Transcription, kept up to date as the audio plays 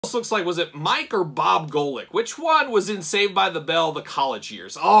This looks like, was it Mike or Bob Golick? Which one was in Saved by the Bell, the college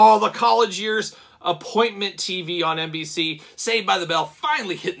years? Oh, the college years. Appointment TV on NBC. Saved by the Bell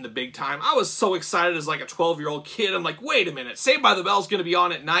finally hitting the big time. I was so excited as like a 12-year-old kid. I'm like, wait a minute. Saved by the Bell's going to be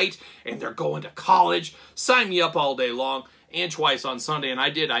on at night and they're going to college. Sign me up all day long. And twice on Sunday, and I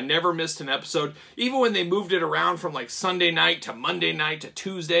did. I never missed an episode. Even when they moved it around from like Sunday night to Monday night to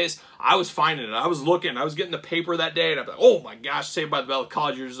Tuesdays, I was finding it. I was looking. I was getting the paper that day, and I'm like, oh my gosh, Saved by the Bell,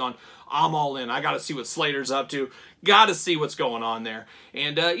 college years is on. I'm all in. I got to see what Slater's up to. Got to see what's going on there.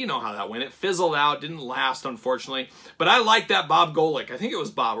 And you know how that went. It fizzled out. Didn't last, unfortunately. But I like that Bob Golick. I think it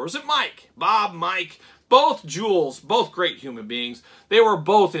was Bob. Or was it Mike? Bob, Mike. Both jewels, both great human beings. They were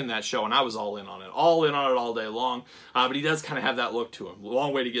both in that show, and I was all in on it. All in on it all day long. But he does kind of have that look to him.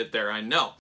 Long way to get there, I know.